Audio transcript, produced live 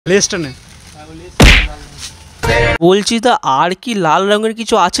বলছি তা আর কি লাল রঙের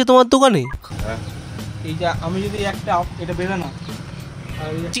কিছু আছে তোমার দোকানে? এই যে আমি যদি একটা এটা বেরো না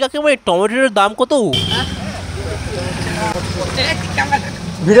কাকিমা টমেটোর দাম কত?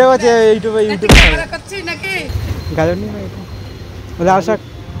 ভিডিও আছে ইউটিউবে করছি নাকি গাজর নি ভাই এটা লাল শাক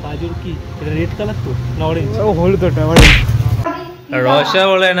গাজর কি এটা রেড কালার তো না অরেঞ্জ ও হলুদ ওটা অরেঞ্জ রসা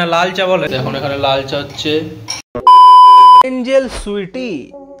বলে না লাল চা বলে। এখন এখানে লাল চা হচ্ছে। এঞ্জেল সুইটি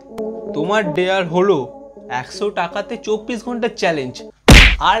তোমার ডেয়ার হলো 100 টাকাতে 24 ঘন্টা চ্যালেঞ্জ।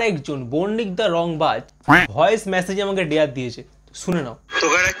 আর একজন বর্ণিক দা রংবাজ ভয়েস মেসেজে আমাকে ডেয়ার দিয়েছে, শুনে নাও।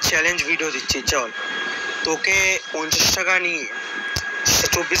 তোকে একটা চ্যালেঞ্জ ভিডিও দিচ্ছি, চল। তোকে 50 টাকা নিয়ে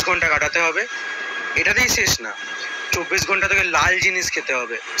 24 ঘন্টা কাটাতে হবে। এটাতেই শেষ না, 24 ঘন্টা তোকে লাল জিনিস খেতে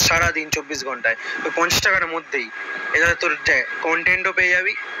হবে সারাদিন 24 ঘন্টায়। ওই 50 টাকার মধ্যেই এটা তোর কন্টেন্টও পেয়ে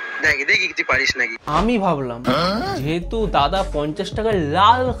যাবি। দেখি তুই পারিস নাকি। আমি ভাবলাম যেহেতু দাদা 50 টাকার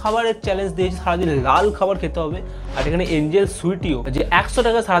লাল খাবারের চ্যালেঞ্জ দিয়েছে, সারাদিন লাল খাবার খেতে হবে, আর এখানে এঞ্জেল সুইটিও যে 100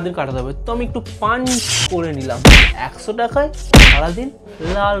 টাকা সারাদিন কাটাতে হবে, তো আমি একটু পাঞ্চ করে নিলাম। 100 টাকায় সারাদিন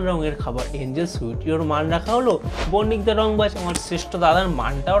লাল রঙের খাবার। এঞ্জেল সুইটিওর মান রাখা হলো, বর্ণিক দা রংবাজ আমার শ্রেষ্ঠ দাদার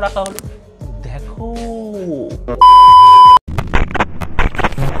মানটাও রাখা হলো। দেখো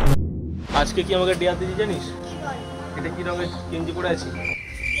আজকে কি আমাকে ডেয়ার দিয়েছি জানিস? এটা কি রঙের গেঞ্জি পরে আছি?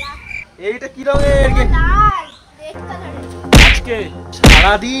 এইটা কি রঙের? আজকে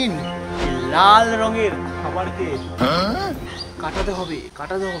সারাদিন লাল রঙের খাবারকে কাটাতে হবে।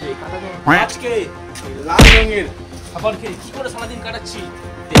 আজকে লাল রঙের খাবারকে কি করে সারাদিন কাটাচ্ছি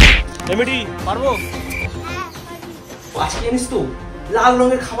এমডি পারবো? আজকে জানিস তো লাল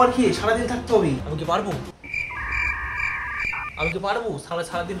রঙের খাবার খেয়ে সারাদিন থাকতে হবে। আমি কি পারবো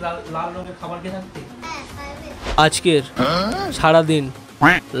সারাদিন লাল রঙের খাবার খেয়ে থাকতে? আজকের সারাদিন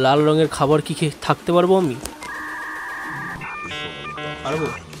লাল রঙের খাবার কি খেয়ে থাকতে পারবো আমি? পারবো?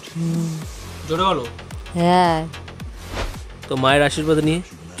 জোরে বলো। হ্যাঁ। তো মায়ের আশীর্বাদ নিয়ে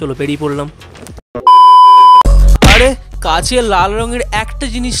চলো বেরিয়ে পড়লাম। আরে কাছে লাল রঙের একটা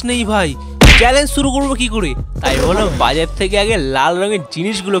জিনিস নেই ভাই, চ্যালেঞ্জ শুরু করবো কি করে? তাই বলো বাজার থেকে আগে লাল রঙের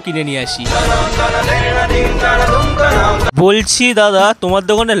জিনিসগুলো কিনে নিয়ে আসি। বলছি দাদা তোমার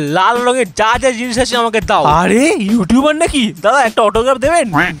দোকানে লাল রঙের যা যা জিনিস আছে আমাকে দাও। আরে ইউটিউবার নাকি দাদা, একটা অটোগ্রাফ দেবেন?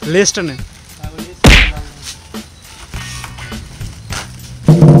 লিস্টটা নে।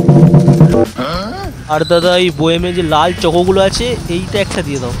 আর দাদা এই বয়েমে যে লাল চকোগুলো আছে এইটা একটা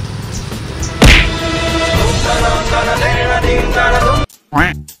দিয়ে দাও।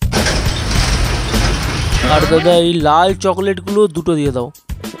 আর দাদা এই লাল চকলেটগুলো দুটো দিয়ে দাও।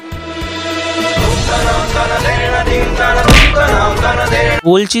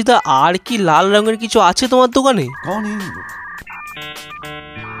 বলছি তা আর কি লাল রঙের কিছু আছে তোমার দোকানে?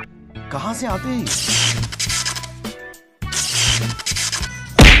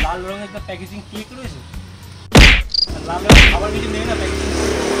 লাল রঙের একটা প্যাকেজিং ক্লিক করেছে, লাল রঙের খাবার কিছু নেই না প্যাকেজিং।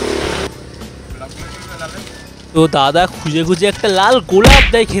 তো দাদা খুঁজে খুঁজে একটা লাল গোলাপ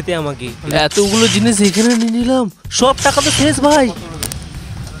দেয় খেতে আমাকে। এতগুলো জিনিস এখানে নিয়ে নিলাম, সব টাকা তো শেষ ভাই।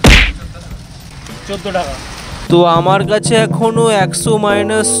 14 টাকা। তো আমার কাছে এখনো 100 -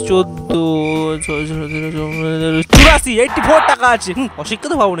 14 84 টাকা আছে।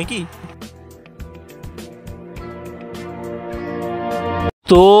 অশিক্ষিত ভাবো নাকি?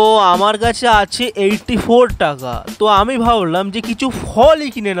 তো আমার কাছে আছে 84 টাকা। তো আমি ভাবলাম যে কিছু ফলই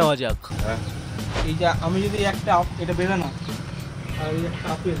কিনে নেওয়া যাক। এই যে আমি যদি একটা এটা বেরো না আর এই একটা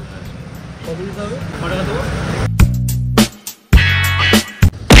আপেল কত দিতে হবে? কত টাকা দেবো?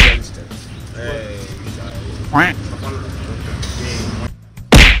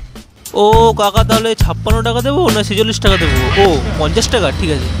 ও কাকা তাহলে 56 টাকা দেবো না 46 টাকা দেবো? ও 50 টাকা, ঠিক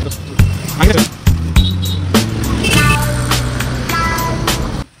আছে।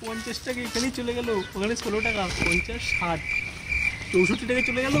 50 টাকা এখানেই চলে গেল, ওখানে 16 টাকা, 50, 60, 64 টাকা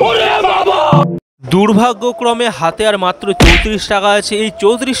চলে গেল। দুর্ভাগ্যক্রমে হাতে আর মাত্র 34 টাকা আছে। এই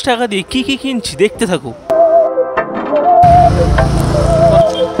 34 টাকা দিয়ে কি কি কিনছি দেখতে থাকো।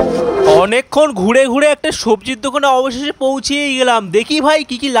 অনেকক্ষণ ঘুরে ঘুরে একটা সবজির দোকানে অবশেষে পৌঁছেই গেলাম। দেখি ভাই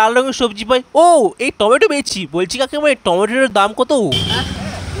কি কি লাল রঙের সবজি পাই। ও এই টমেটো পেয়েছি। বলছি কাকিমা এই টমেটোর দাম কত?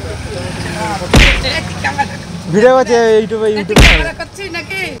 ভিডিও আছে ইউটিউবে করছি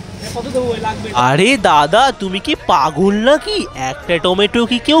নাকি? কত দেবো লাগবে? আরে দাদা তুমি কি পাগল নাকি? একটা টমেটো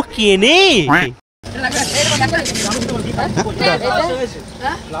কি কেউ কেনে?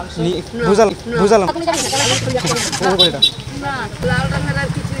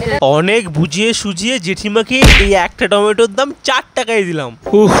 অনেক বুঝিয়ে সুঝিয়ে জেঠিমাকে এই একটা টমেটোর দাম 4 টাকায় দিলাম।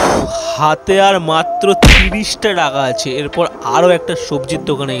 হাতে আর মাত্র 30টা টাকা আছে। এরপর আরো একটা সবজির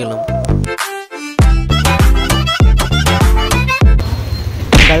দোকানে গেলাম।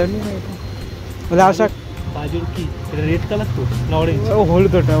 গাজর নিয়ে না এটা লাল শাক। গাজর কি এটা রেড কালার তো না অরেঞ্জ? ও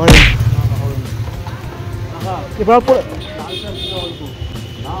হলুদ ওটা অরেঞ্জ। এবার পরে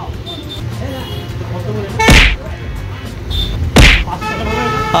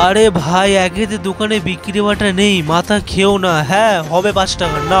আরে ভাই একেতে দোকানে বিক্রি বাটা নেই, মাথা খেও না। হ্যাঁ হবে 5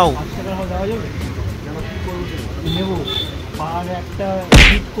 টাকা নাও। 5 টাকা দেওয়া যাবে? নেবো আর একটা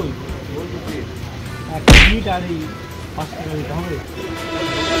বিট কই, একটা বিট আর এই 5 টাকা দিতে হবে।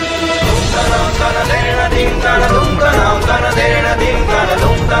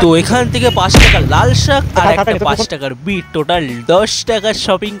 তো এখান থেকে 5 টাকা লাল শাক আর একটা 5 টাকার বিট, টোটাল 10 টাকার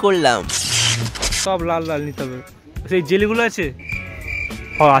শপিং করলাম। সব লাল লাল নিতে হবে। সেই জেলিগুলো আছে?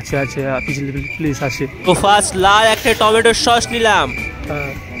 ও আছে আছে, প্লিজ আছে। তো ফার্স্ট লাল একটা টমেটো সস নিলাম।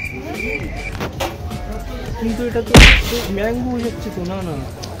 হ্যাঁ কিন্তু এটা তো ম্যাঙ্গো হয়ে যাচ্ছে তো। না না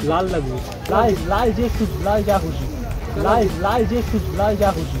লাল লাগবে। লাল লাল যে খুশি, লাল যা খুশি, লাল লাল যে খুশি, লাল যা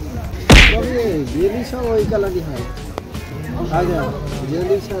খুশি। জেলি সব ওই কালারই হয়। আচ্ছা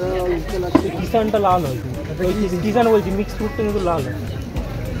জেলি ছাড়া ওই কালার কিষানটা লাল হয়। কিষান বলছি মিক্স ফ্রুটটা কিন্তু লাল হয়।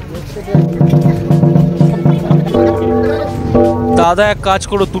 দাদা এক কাজ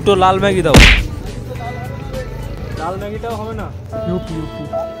করো, দুটো লাল ম্যাগি দাও। লাল ম্যাগিটাও হবে না? ইউপি ইউপি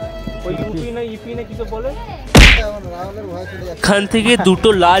ওই ইউপি না ইপি না কিছু বলে। এখান থেকে দুটো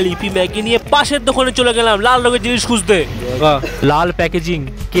লাল ইপি ম্যাগি নিয়ে পাশের দোকানে চলে গেলাম লাল রঙের জিনিস খুঁজতে। লাল প্যাকেজিং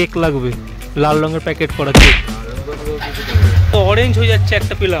কেক লাগবে, লাল রঙের প্যাকেট করা কেক। তো অরেঞ্জ হয়ে যাচ্ছে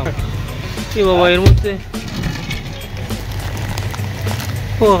একটা পেলাম। কি বাবা এর মধ্যে?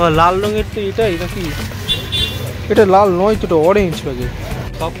 ও লাল রঙের তো এটাই নাকি? এটা লাল নয় তো, অরেঞ্জ প্যাকেট।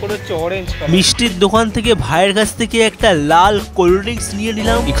 সব করে হচ্ছে অরেঞ্জ। মিষ্টির দোকান থেকে ভাইয়ের কাছ থেকে একটা লাল কোল্ড ড্রিঙ্কস নিয়ে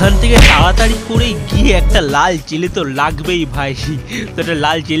নিলাম। এখান থেকে তাড়াতাড়ি করে গিয়ে একটা লাল জেলি তো লাগবেই ভাই, তো একটা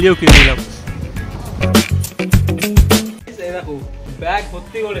লাল জেলিও কিনে নিলাম। দেখো ব্যাগ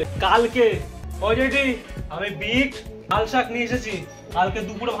ভর্তি করে। কালকে অজয়টি আমি বিট লাল শাক নিয়ে এসেছি। কালকে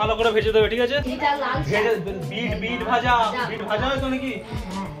দুপুরে ভালো করে ভেজে দেবে, ঠিক আছে? বিট বিট ভাজা, বিট ভাজা হয় তো নাকি?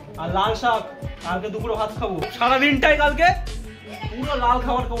 আর লাল শাক কালকে দুপুরে ভাত খাবো। সারাদিনটাই কালকে পুরো লাল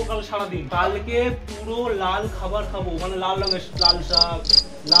খাবার খাবো। কাল সারাদিন কালকে পুরো লাল খাবার খাবো, মানে লাল রঙের লাল শাক,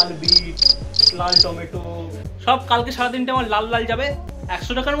 লাল বিট, লাল টমেটো, সব কালকে সারাদিনটা আমার লাল লাল যাবে।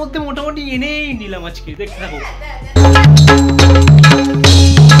 100 টাকার মধ্যে মোটামুটি এনেই নিলাম আজকে। দেখতে থাকো।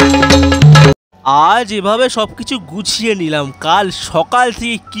 আজ এভাবে সবকিছু গুছিয়ে নিলাম, কাল সকাল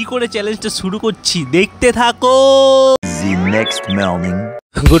থেকে কি করে চ্যালেঞ্জটা শুরু করছি দেখতে থাকো।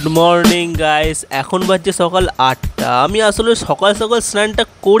 গুড মর্নিং গাইস, এখন বাজছে সকাল 8টা। আমি আসলে সকাল সকাল স্নানটা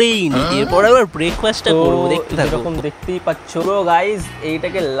করেই নি, এরপর আবার ব্রেকফাস্টটা করবো। দেখতে থাকো। এরকম দেখতেই পাচ্ছ গাইস,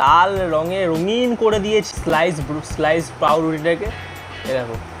 এইটাকে লাল রঙে রঙিন করে দিয়েছি। স্লাইস পাউরুটিটাকে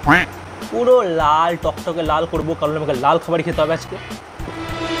এরকম পুরো লাল টকটকে লাল করবো, কারণ আমাকে লাল খাবারই খেতে হবে আজকে।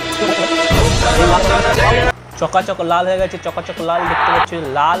 চকাচক লাল হয়ে গেছে, চকাচক লাল দেখতে পাচ্ছি,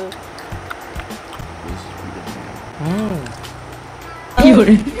 লাল।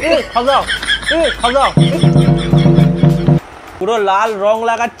 পুরো লাল রং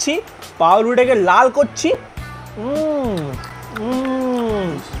লাগাচ্ছি, পাউরুটিকে লাল করছি।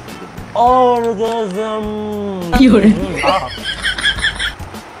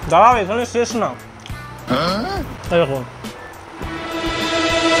 দাঁড়াও এখানে শেষ না, এরকম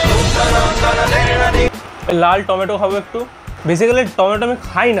লাল টমেটো খাবো একটু। বেসিক্যালি টমেটো আমি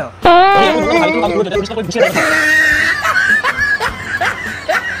খাই না।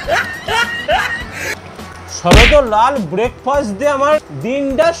 সবে তো লাল ব্রেকফাস্ট দিয়ে আমার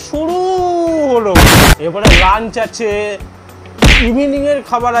দিনটা শুরু হলো। এরপরে লাঞ্চ আছে, ইভিনিং এর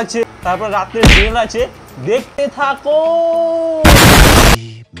খাবার আছে, তারপর রাতের ডিনার আছে। দেখতে থাকো।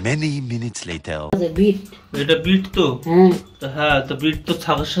 Many minutes later. এটা বিট তো? হ্যাঁ, তো বিট তো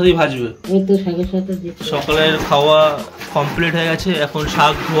শাকের সাথেই ভাজবে। সকালের খাওয়া কমপ্লিট হয়ে গেছে, এখন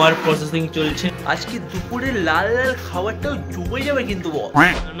শাক ধোয়ার প্রসেসিং চলছে। আজকে দুপুরে লাল লাল খাবারটাও জমে যাবে কিন্তু।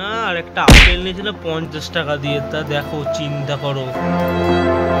 না আর একটা আপেল নিয়েছিল 50 টাকা দিয়ে, তা দেখো চিন্তা করো।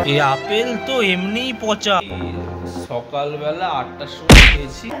 এই আপেল তো এমনিই পচা। সকালবেলা 8টার সময়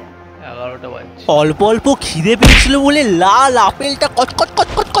খেয়েছি, 11টা বাজছে। অল্প অল্প খিদে পেয়েছিল বলে লাল আপেলটা কচকচ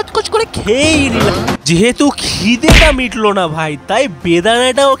কচকচ কচকচ করে খেয়েই নিলাম। যেহেতু খিদেটা মিটলো না ভাই, তাই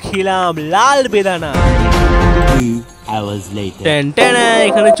বেদানাটাও খেলাম, লাল বেদানা।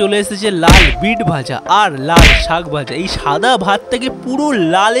 এখানে চলে এসেছে লাল বিট ভাজা আর লাল শাক ভাজা। এই সাদা ভাতটাকে পুরো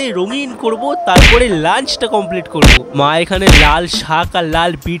লালে রঙিন করব, তারপরে লাঞ্চটা কমপ্লিট করব। মা এখানে লাল শাক আর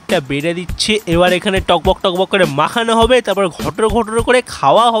লাল বিটটা বেড়ে দিচ্ছে। এবার এখানে টকবক টকবক করে মাখানো হবে, তারপর ঘটর ঘটর করে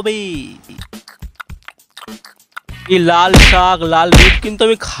খাওয়া হবে। এই লাল শাক লাল বিট কিন্তু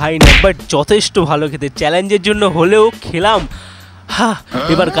আমি খাই না, বাট যথেষ্ট ভালো খেতে। চ্যালেঞ্জের জন্য হলেও খেলাম।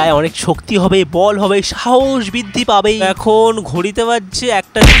 এবার গায়ে অনেক শক্তি হবে, বল হবে, সাহস বৃদ্ধি পাবে। এখন ঘড়িতে বাজছে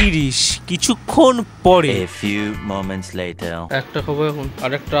 1:30, কিছুক্ষণ পরে। একটা খাবো এখন,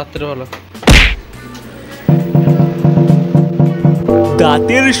 আর একটা রাত্রে বেলা।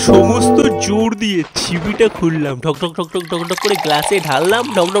 দাঁতের সমস্ত জোর দিয়ে ছিপিটা খুললাম, ঠক ঠক ঠক ঠক ঠক ঠক করে গ্লাসে ঢাললাম,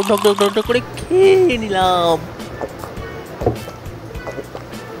 ঠক ঠক ঠক ঠক ঠক ঠক করে খেয়ে নিলাম।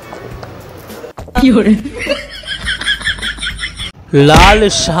 লাল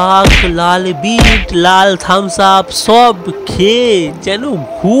শাক, লাল বিট, লাল থামস আপ সব খেয়ে যেন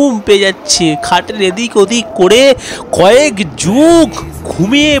ঘুম পেয়ে যাচ্ছে। খাটের এদিক ওদিক করে কয়েক যুগ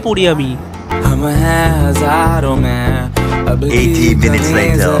ঘুমিয়ে পড়ি আমি।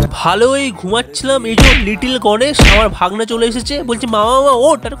 ভালোই ঘুমাচ্ছিলাম, এই যে লিটিল গণেশ আমার ভাগনা চলে এসেছে, বলছে মামা মামা ও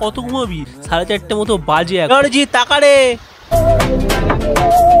তার কত ঘুমাবি, 4:30 মতো বাজে। জি তাকারে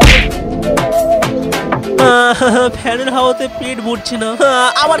ফ্যানের হাওয়াতে পেট ভরছে না,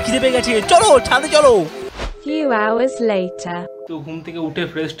 আবার খিদে পেয়ে গেছে, চলো ছাদে চলো। তো ঘুম থেকে উঠে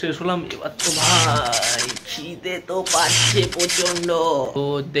ফ্রেশ ট্রেশ হলাম, এবার তো ভাই খিদে তো পাচ্ছে প্রচন্ড। তো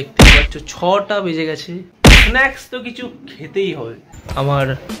দেখতে পাচ্ছ 6টা বেজে গেছে, স্ন্যাক্স তো কিছু খেতেই হবে। আমার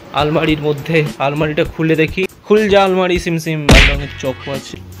আলমারির মধ্যে, আলমারিটা খুলে দেখি, খুল যা আলমারি, সিমসিম লাল রঙের চকো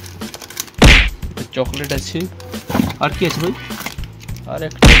আছে, চকলেট আছে, আর কি আছে ভাই, আর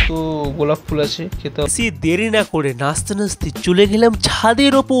একটা তো গোলাপ ফুল আছে খেতে। দেরি না করে নাচতে নাচতে চলে গেলাম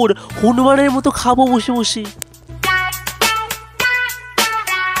ছাদের ওপর, হনুমানের মতো খাবো বসে বসে।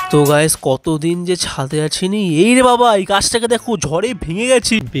 তো গাইস কতদিন যে ছাদে আছিনি, এই রে বাবা এই গাছটাকে দেখো ঝড়ে ভেঙে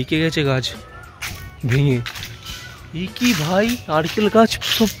গেছে, বেঁকে গেছে গাছ ভেঙে। এই কি ভাই, নারকেল গাছ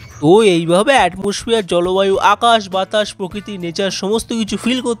সব। তো এইভাবে অ্যাটমসফিয়ার, জলবায়ু, আকাশ বাতাস, প্রকৃতি, নেচার সমস্ত কিছু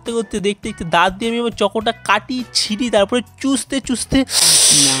ফিল করতে করতে দেখতে দেখতে দাঁত দিয়ে আমি আমার চকোটা কাটি ছিঁড়ি, তারপরে চুষতে চুষতে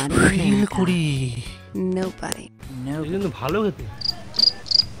ফিল করি। কিন্তু ভালো খেতে।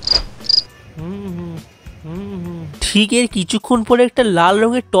 ঠিক এর কিছুক্ষণ পরে একটা লাল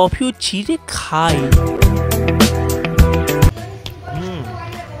রঙের টফিও ছিঁড়ে খাই।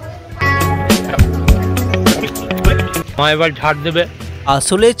 মা এবার ঝাড় দেবে।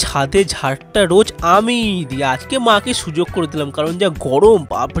 আসলে ছাদে ঝাড়টা রোজ আমি দিই, আজকে মাকে সুযোগ করে দিলাম, কারণ যা গরম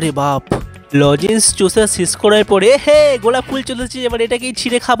বাপরে বাপ। লজেন্স চোষা শেষ করার পরে হে গোলাপ ফুল চলেছে, এবার এটাকেই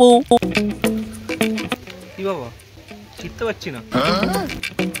ছিঁড়ে খাবো। কি বাবা ছিঁড়তে পারছি না,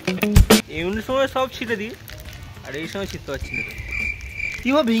 এমনি সময় সব ছিঁড়ে দিই, আর এই সময় ছিঁড়তে পারছি না।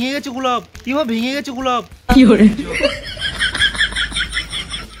 কিভাবে ভেঙে গেছে গোলাপ, কিভাবে ভেঙে গেছে গোলাপ।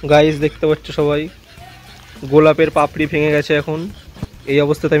 গাইস দেখতে পাচ্ছ সবাই, গোলাপের পাপড়ি ভেঙে গেছে। এখন এই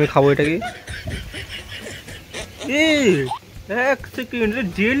অবস্থাতে আমি খাবো এটাকে। এক সেকেন্ড,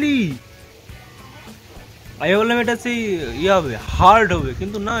 জেলি। আমি বললাম এটা সেই ইয়ে হবে, হার্ড হবে,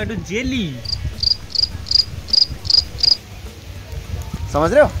 কিন্তু না এটা জেলি।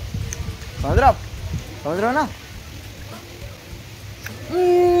 समझ रहे हो ना?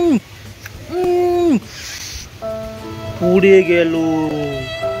 পুড়ে গেল।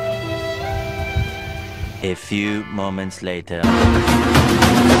 A few moments later.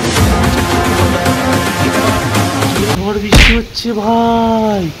 ঝড় বৃষ্টি হচ্ছে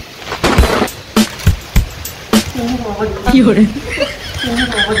ভাই।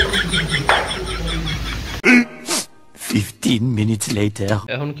 15 minutes later.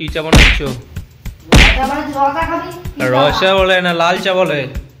 এখন কি চা বানাচ্ছ? রসা বলে না লাল চা বলে?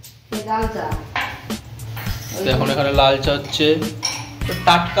 এখন এখানে লাল চা হচ্ছে,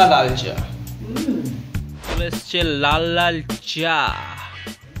 টাটকা লাল চা চলে এসছে, লাল লাল চা।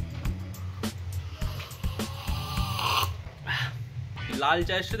 লাল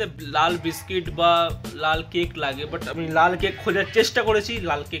চায়ের সাথে লাল বিস্কিট বা লাল কেক লাগে, বাট আমি লাল কেক খোঁজার চেষ্টা করেছি,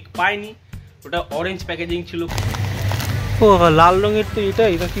 লাল কেক পাইনি, ওটা অরেঞ্জ প্যাকেজিং ছিল। ও লাল রঙের তো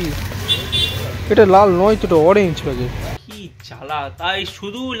এটাই নাকি? এটা লাল নয় তো, অরেঞ্জ প্যাকেট। কি চালা, তাই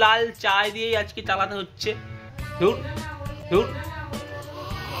শুধু লাল চা দিয়েই আজকে চালাতে হচ্ছে।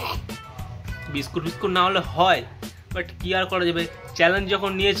 বিস্কুট বিস্কুট না হলে হয়, বাট কি আর করা যাবে, চ্যালেঞ্জ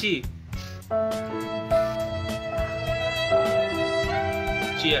যখন নিয়েছি।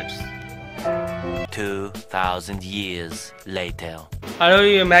 Cheers. 2000 years later. আর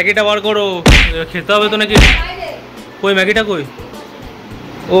ওই ম্যাগিটা বার করো, খেতে হবে তো নাকি? কই ম্যাগিটা কই?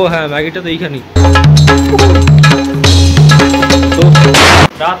 ও হ্যাঁ ম্যাগিটা তো এইখানেই।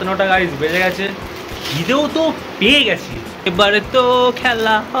 রাত 9টা গাইস বেজে গেছে, খিদেও তো পেয়ে গেছি। এবারে তো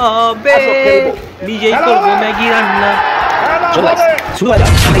খেলা হবে, নিজেই করবো ম্যাগি রান্না।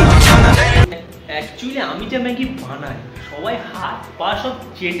 অ্যাকচুয়ালি আমি যে ম্যাগি বানাই, সবাই হাত পা সব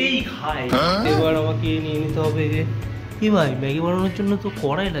চেটেই খায়। এবার আমাকে নিয়ে নিতে হবে। কি ভাই ম্যাগি বানানোর জন্য তো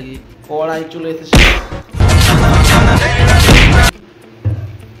কড়াই লাগে, কড়াই চলে এসেছে।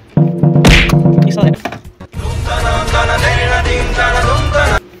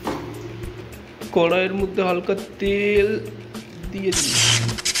 কড়াইয়ের মধ্যে হালকা তেল দিয়ে দিই।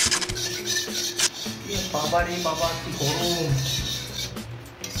 বাবা রে বাবা, কি গরম।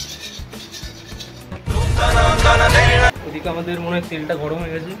 ওদিকে আমাদের মনে হয় তেলটা গরম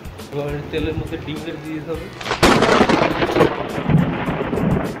হয়ে গেছে, এবার তেলের মধ্যে ডিমটা দিয়ে দিতে হবে।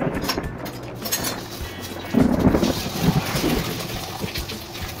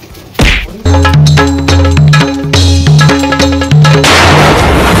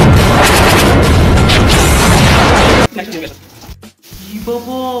 কি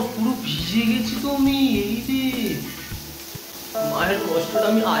বাবা, পুরো ভিজে গেছি তো আমি। এই রে, মায়ের কষ্টটা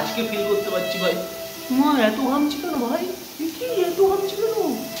আমি আজকে ফিল করতে পারছি ভাই। মা এত ঘামছি কেন ভাই? কি এত ঘামছি কেন?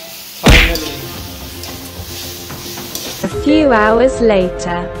 A few hours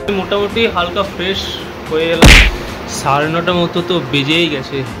later. মোটামুটি হালকা ফ্রেশ হয়ে এলাম। 9:30 মতো তো বেজেই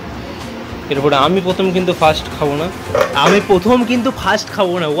গেছে। এরপরে আমি প্রথম কিন্তু ফার্স্ট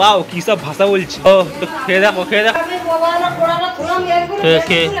খাবো না। ওয়াও, কি সব ভাষা বলছি। ও তো খেয়ে দেখো, খেয়ে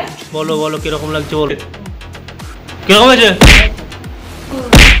বলো বলো কিরকম লাগছে, বলো কিরকম আছে।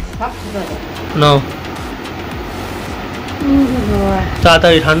 নাও,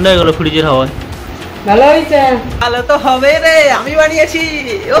 তাড়াতাড়ি ঠান্ডা হয়ে গেল ফ্রিজের হাওয়ায়। ভালো হয়েছে। ভালো তো হবে রে, আমি বানিয়েছি।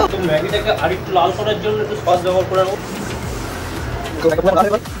 ও ম্যাগিটাকে আরেকটু লাল করার জন্য একটু সস ব্যবহার করে নেবো।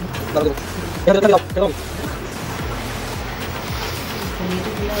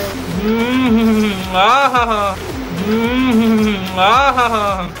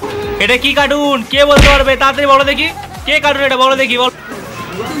 এটা কি কার্টুন? কে বলতে পারবে? তাড়াতাড়ি বলো দেখি, কে কার্টুন এটা? বলো দেখি, বল।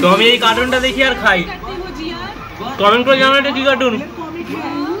 তো আমি এই কার্টুনটা দেখি আর খাই। কমেন্ট করে জানাও এটা কি কার্টুন।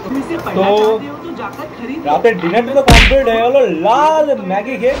 তো রাতের ডিনারটা তো কমপ্লিট হয়ে গেল। লাল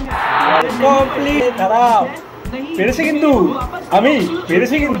ম্যাগি খেয়ে কমপ্লিট। খারাপ পেরেছে কিন্তু, আমি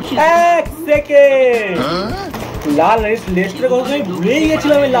পেরেছি কিন্তু। এক সেকেন্ড, লাল লেস্টের কথা আমি ভুলেই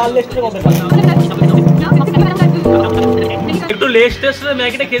গেছিলাম। আমি লাল লেস্টের কথাটা, একটু লেস্টের সাথে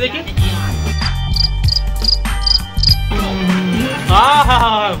ম্যাগিটা খেয়ে দেখি।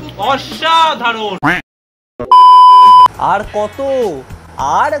 অসাধারণ।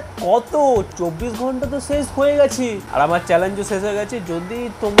 আর কত 24 ঘন্টা তো শেষ হয়ে গেছে, আর আমার চ্যালেঞ্জও শেষ হয়ে গেছে। যদি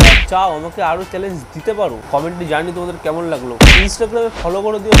তোমরা চাও আমাকে আরো চ্যালেঞ্জ দিতে পারো, কমেন্টে জানি তোমাদের কেমন লাগলো। ইনস্টাগ্রামে ফলো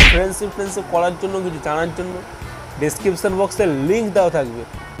করে দিও ফ্রেন্ডশিপ করার জন্য, কিছু জানার জন্য ডেসক্রিপশন বক্সে লিঙ্ক দেওয়া থাকবে।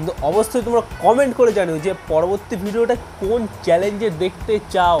 কিন্তু অবশ্যই তোমরা কমেন্ট করে জানিও যে পরবর্তী ভিডিওটা কোন চ্যালেঞ্জে দেখতে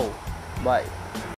চাও। বাই।